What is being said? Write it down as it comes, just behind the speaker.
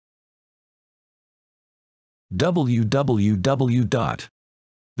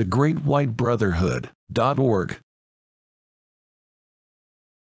www.thegreatwhitebrotherhood.org.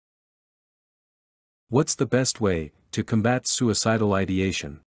 What's the best way to combat suicidal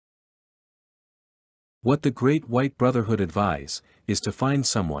ideation? What the Great White Brotherhood advise is to find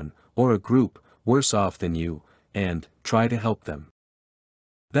someone, or a group, worse off than you, and try to help them.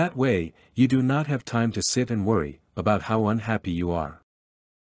 That way, you do not have time to sit and worry about how unhappy you are.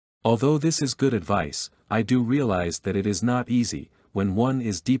 Although this is good advice, I do realize that it is not easy when one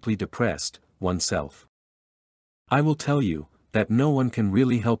is deeply depressed oneself. I will tell you that no one can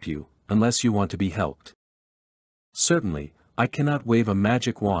really help you unless you want to be helped. Certainly, I cannot wave a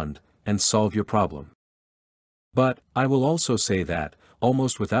magic wand and solve your problem. But I will also say that,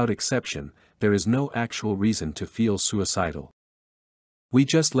 almost without exception, there is no actual reason to feel suicidal. We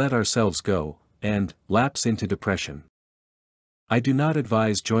just let ourselves go and lapse into depression. I do not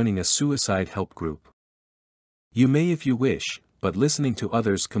advise joining a suicide help group. You may if you wish, but listening to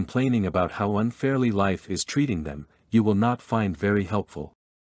others complaining about how unfairly life is treating them, you will not find very helpful.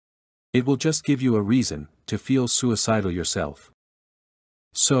 It will just give you a reason to feel suicidal yourself.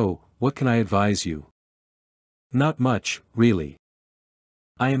 So, what can I advise you? Not much, really.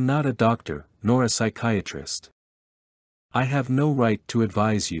 I am not a doctor, nor a psychiatrist. I have no right to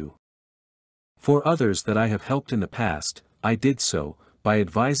advise you. For others that I have helped in the past, I did so by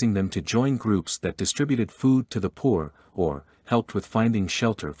advising them to join groups that distributed food to the poor, or helped with finding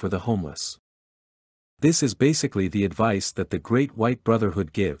shelter for the homeless. This is basically the advice that the Great White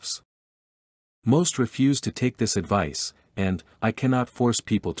Brotherhood gives. Most refuse to take this advice, and I cannot force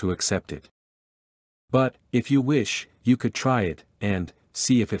people to accept it. But, if you wish, you could try it, and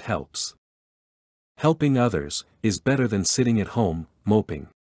see if it helps. Helping others is better than sitting at home, moping.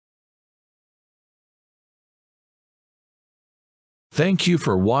 Thank you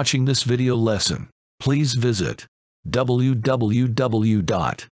for watching this video lesson. Please visit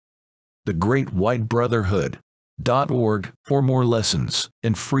www.thegreatwhitebrotherhood.org for more lessons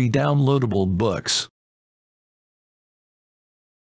and free downloadable books.